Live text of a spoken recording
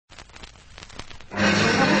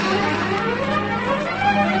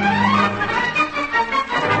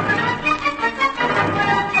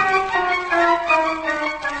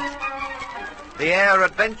Air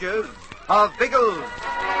Adventures of Biggles.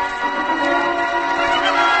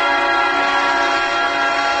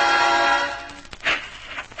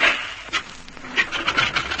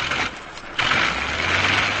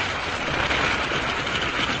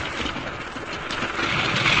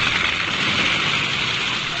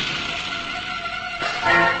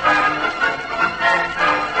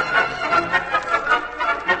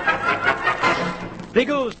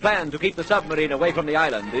 Biggles' plan to keep the submarine away from the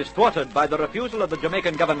island is thwarted by the refusal of the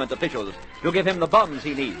Jamaican government officials to give him the bombs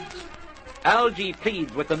he needs. Algy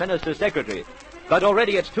pleads with the minister's secretary, but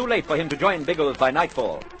already it's too late for him to join Biggles by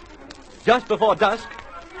nightfall. Just before dusk,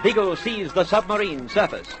 Biggles sees the submarine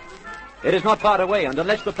surface. It is not far away, and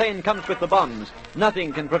unless the plane comes with the bombs,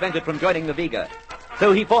 nothing can prevent it from joining the Vega.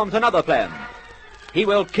 So he forms another plan. He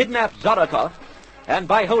will kidnap Zoratov, and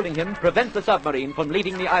by holding him, prevent the submarine from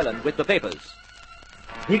leaving the island with the papers.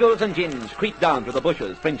 Biggles and Ginge creep down to the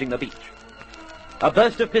bushes fringing the beach. A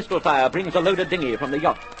burst of pistol fire brings a loaded dinghy from the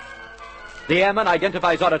yacht. The airmen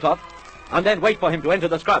identify Zoratov, and then wait for him to enter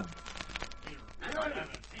the scrub.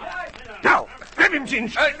 Now, grab him,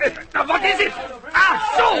 Ginge. What is it?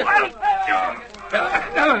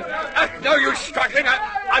 No use struggling.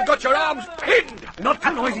 I've got your arms pinned. Not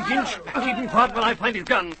too noisy, Ginge. Keep him quiet while I find his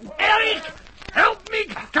gun. Eric! Help me!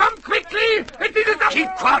 Come quickly! It is a...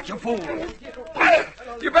 Keep quiet, you fool!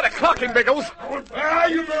 You better clock him, Biggles. Where are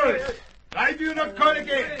you, boys? Why do you not call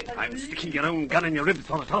again? I'm sticking your own gun in your ribs,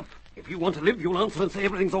 Zoratov. If you want to live, you'll answer and say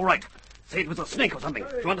everything's all right. Say it was a snake or something.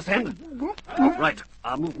 Do you understand? Right.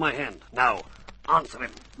 I'll move my hand. Now, answer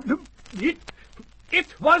him.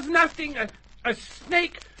 It was nothing. A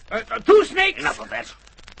snake. Two snakes. Enough of that.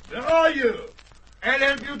 Where are you? I'll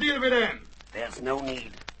help you deal with them. There's no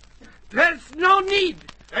need. There's no need.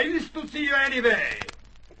 I used to see you anyway.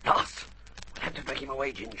 Lost. We'll have to drag him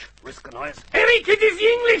away, Ginge. Risk the noise. Eric, it is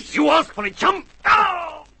English. You asked for it, chum.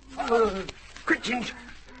 Oh! Quick, Ginge.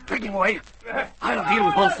 Drag him away. I'll deal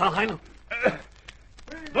with Von Starheim.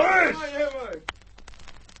 Boys!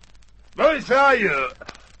 Boys, where are you?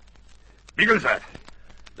 Biggles,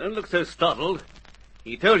 don't look so startled.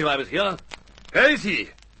 He told you I was here. Where is he?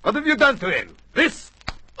 What have you done to him? This.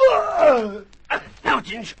 Now,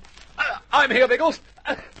 Ginge. I'm here, Biggles.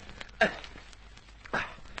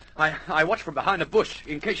 I watched from behind a bush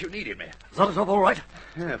in case you needed me. Zoratov all right?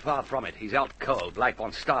 Yeah, far from it. He's out cold, like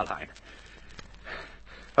von Starlein.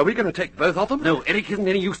 Are we going to take both of them? No, Eric isn't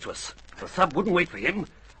any use to us. The sub wouldn't wait for him,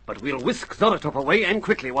 but we'll whisk Zoratov away and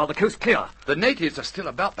quickly while the coast's clear. The natives are still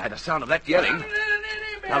about by the sound of that yelling.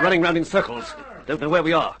 They're running round in circles. Don't know where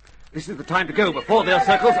we are. This is the time to go before their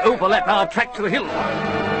circles overlap our track to the hill.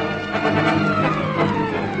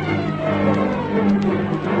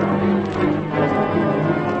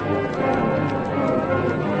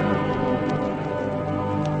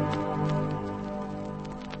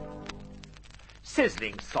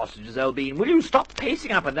 Sizzling sausages, Elbean. Will you stop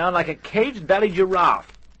pacing up and down like a caged belly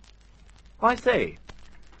giraffe? I say,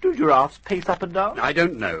 do giraffes pace up and down? I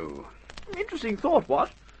don't know. Interesting thought,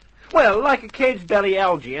 what? Well, like a caged belly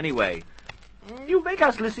algae, anyway. You make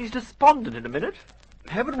us lissies despondent in a minute.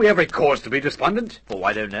 Haven't we every cause to be despondent? Oh,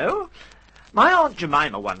 I don't know. My Aunt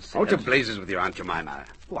Jemima once said... Oh, to blazes with your Aunt Jemima.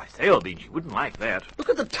 Oh, I say, Elbean, she wouldn't like that. Look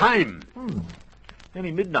at the time.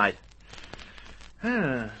 Nearly midnight.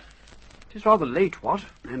 It's rather late, what?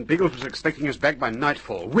 And Biggles was expecting us back by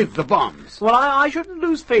nightfall, with the bombs. Well, I shouldn't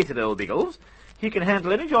lose faith in old Biggles. He can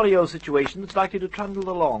handle any jolly old situation that's likely to trundle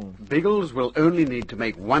along. Biggles will only need to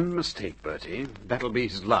make one mistake, Bertie. That'll be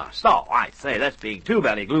his last. Oh, I say, that's being too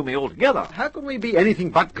very gloomy altogether. How can we be anything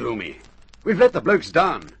but gloomy? We've let the blokes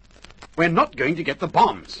down. We're not going to get the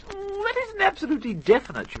bombs. That isn't absolutely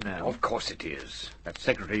definite, you know. Of course it is. That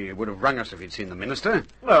secretary would have rung us if he'd seen the minister.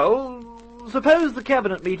 Well, suppose the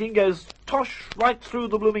cabinet meeting goes tosh right through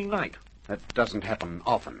the blooming night. That doesn't happen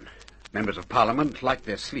often. Members of Parliament like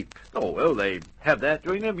their sleep. Oh, well, they have that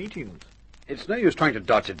during their meetings. It's no use trying to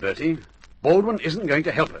dodge it, Bertie. Baldwin isn't going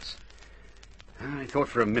to help us. I thought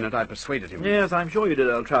for a minute I'd persuaded him. Yes, I'm sure you did,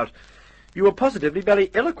 old Trout. You were positively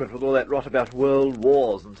very eloquent with all that rot about world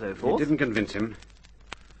wars and so forth. It didn't convince him.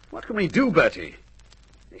 What can we do, Bertie?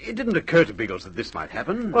 It didn't occur to Biggles that this might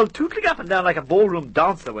happen. Well, tootling up and down like a ballroom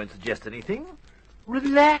dancer won't suggest anything.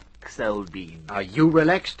 Relax, old bean. Are you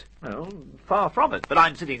relaxed? Well, far from it, but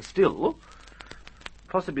I'm sitting still.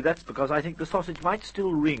 Possibly that's because I think the sausage might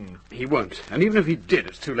still ring. He won't, and even if he did,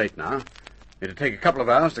 it's too late now. It'd take a couple of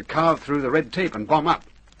hours to carve through the red tape and bomb up.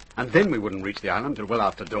 And then we wouldn't reach the island till well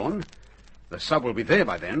after dawn. The sub will be there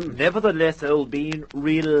by then. Nevertheless, old bean,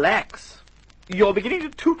 relax. You're beginning to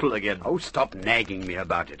tootle again. Oh, stop nagging me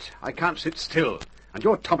about it. I can't sit still, and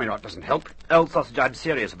your tommy rot doesn't help. Old sausage, I'm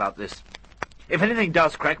serious about this. If anything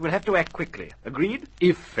does crack, we'll have to act quickly. Agreed?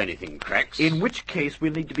 If anything cracks. In which case,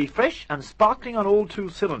 we'll need to be fresh and sparkling on all 2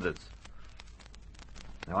 cylinders.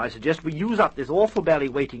 Now, I suggest we use up this awful bally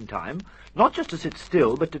waiting time, not just to sit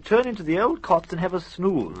still, but to turn into the old cots and have a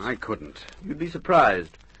snooze. I couldn't. You'd be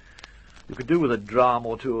surprised. You could do with a dram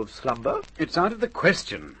or 2 of slumber. It's out of the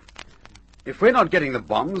question. If we're not getting the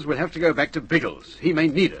bombs, we'll have to go back to Biggles. He may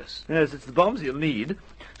need us. Yes, it's the bombs he'll need.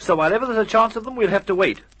 So while ever there's a chance of them, we'll have to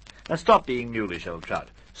wait. Now stop being mulish, old trout.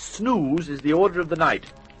 Snooze is the order of the night.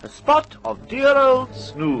 A spot of dear old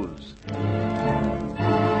snooze.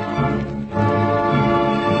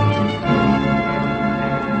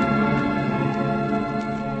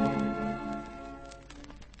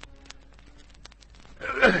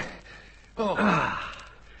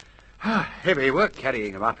 Heavy work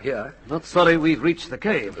carrying him up here. Not sorry we've reached the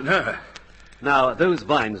cave. No. Now, those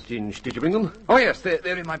vines, Ginge, did you bring them? Oh, yes,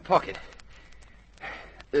 they're in my pocket.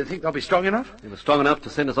 Think they'll be strong enough? They were strong enough to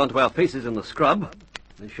send us onto our faces in the scrub.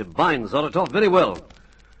 They should bind Zorotov very well.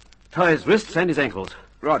 Tie his wrists and his ankles.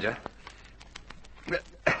 Roger. Do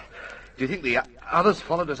you think the others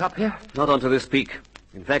followed us up here? Not onto this peak.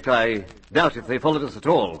 In fact, I doubt if they followed us at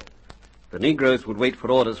all. The Negroes would wait for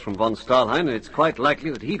orders from von Stahlheim, and it's quite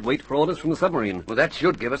likely that he'd wait for orders from the submarine. Well, that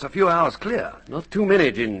should give us a few hours clear. Not too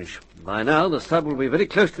many, Ginge. By now, the sub will be very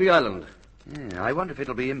close to the island. Yeah, I wonder if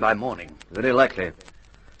it'll be in by morning. Very likely.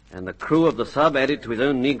 And the crew of the sub added to his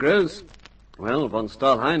own Negroes, well, von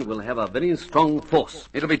Stahlheim will have a very strong force.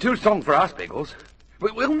 It'll be too strong for us, Biggles.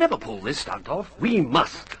 We'll never pull this stunt off. We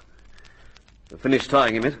must. We'll finish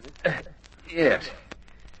tying him, Yes.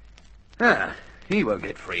 He won't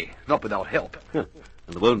get free, not without help. And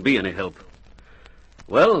there won't be any help.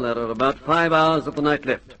 Well, there are about 5 hours of the night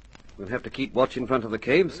left. We'll have to keep watch in front of the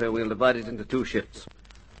cave, so we'll divide it into 2 shifts.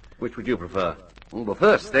 Which would you prefer? Well,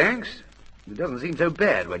 first, thanks. It doesn't seem so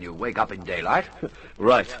bad when you wake up in daylight.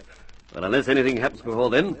 Right. Well, unless anything happens before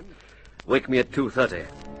then, wake me at 2:30.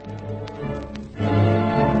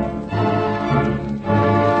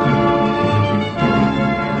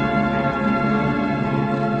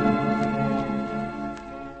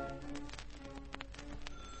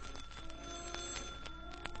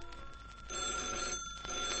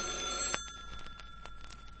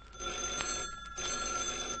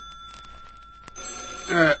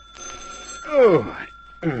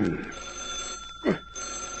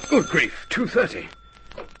 Good grief, 2:30.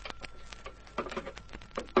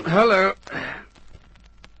 Hello.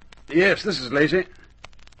 Yes, this is Lazy.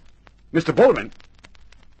 Mr. Baldwin?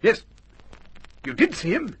 Yes. You did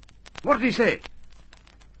see him? What did he say?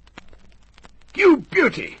 You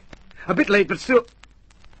beauty! A bit late, but still...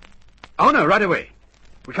 Oh, no, right away.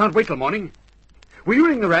 We can't wait till morning. Will you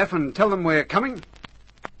ring the RAF and tell them we're coming?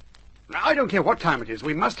 I don't care what time it is.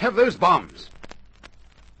 We must have those bombs.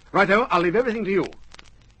 Righto, I'll leave everything to you.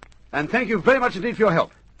 And thank you very much indeed for your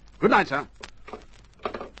help. Good night, sir.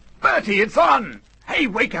 Bertie, it's on! Hey,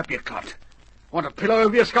 wake up, you clot. Want a pillow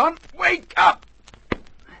over your scone? Wake up!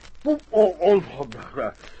 Oh, help!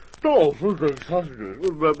 Oh,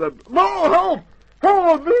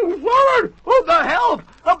 the help!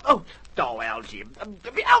 Oh, Algy.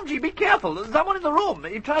 Algy, be careful. There's someone in the room.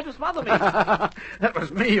 He tried to smother me. That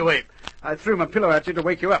was me, you ape. I threw my pillow at you to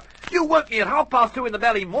wake you up. You woke me at 2:30 in the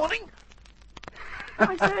bally morning?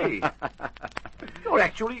 I say, you're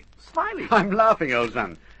actually smiling. I'm laughing, old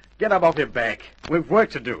son. Get up off your back. We've work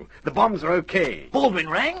to do. The bombs are okay. Baldwin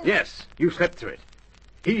rang? Yes, you slept through it.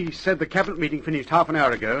 He said the cabinet meeting finished half an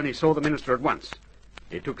hour ago, and he saw the minister at once.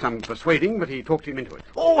 It took some persuading, but he talked him into it.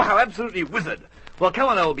 Oh, how absolutely wizard. Well, come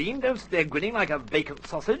on, old bean. Don't sit there grinning like a vacant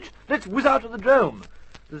sausage. Let's whiz out of the drome.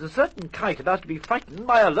 There's a certain kite about to be frightened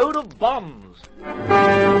by a load of bombs.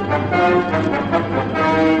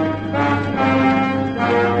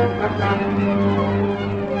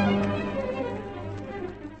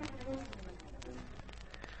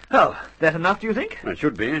 Well, that enough, do you think? It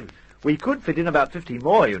should be. We could fit in about 50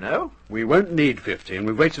 more, you know. We won't need 50, and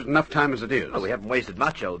we've wasted enough time as it is. Oh, we haven't wasted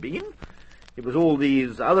much, old bean. It was all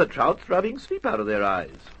these other trouts rubbing sleep out of their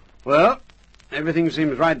eyes. Well, everything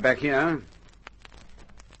seems right back here.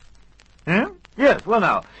 Yeah? Yes, well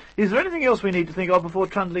now, is there anything else we need to think of before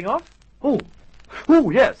trundling off? Oh,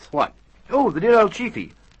 yes. What? Oh, the dear old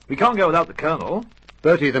chiefy. We can't go without the colonel.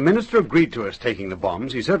 Bertie, the minister agreed to us taking the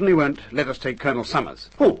bombs. He certainly won't let us take Colonel Summers.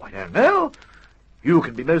 Oh, I don't know. You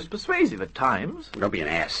can be most persuasive at times. Don't be an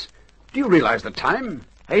ass. Do you realize the time?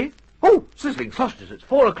 Eh? Oh, sizzling sausages, it's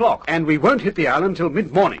 4 o'clock. And we won't hit the island till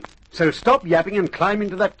mid-morning. So stop yapping and climb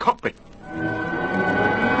into that cockpit.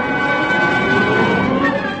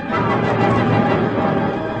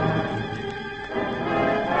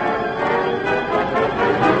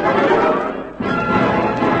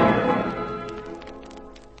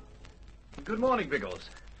 Good morning, Biggles.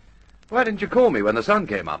 Why didn't you call me when the sun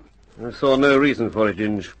came up? I saw no reason for it,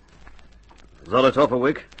 Ginge. Zolotov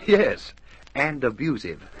awake? Yes, and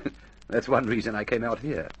abusive. That's one reason I came out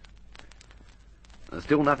here. There's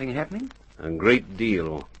still nothing happening? A great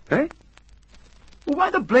deal. Eh? Well, why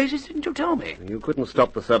the blazes didn't you tell me? You couldn't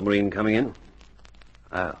stop the submarine coming in.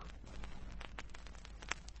 Oh.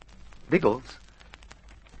 Biggles,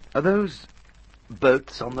 are those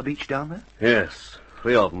boats on the beach down there? Yes,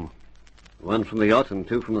 3 of them. 1 from the yacht and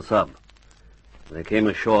 2 from the sub. They came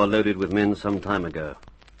ashore loaded with men some time ago.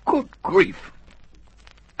 Good grief.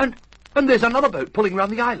 And there's another boat pulling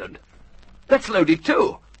round the island. That's loaded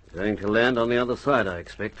too. Going to land on the other side, I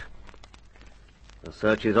expect. The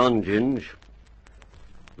search is on, Ginge.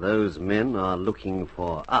 Those men are looking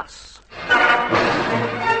for us.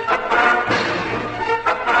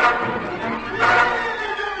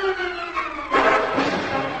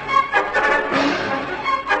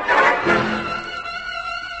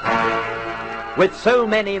 With so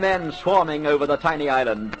many men swarming over the tiny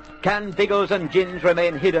island, can Biggles and Ginge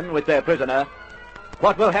remain hidden with their prisoner?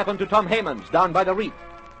 What will happen to Tom Haymans down by the reef?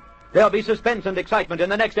 There'll be suspense and excitement in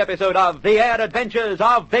the next episode of The Air Adventures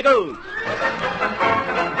of Biggles.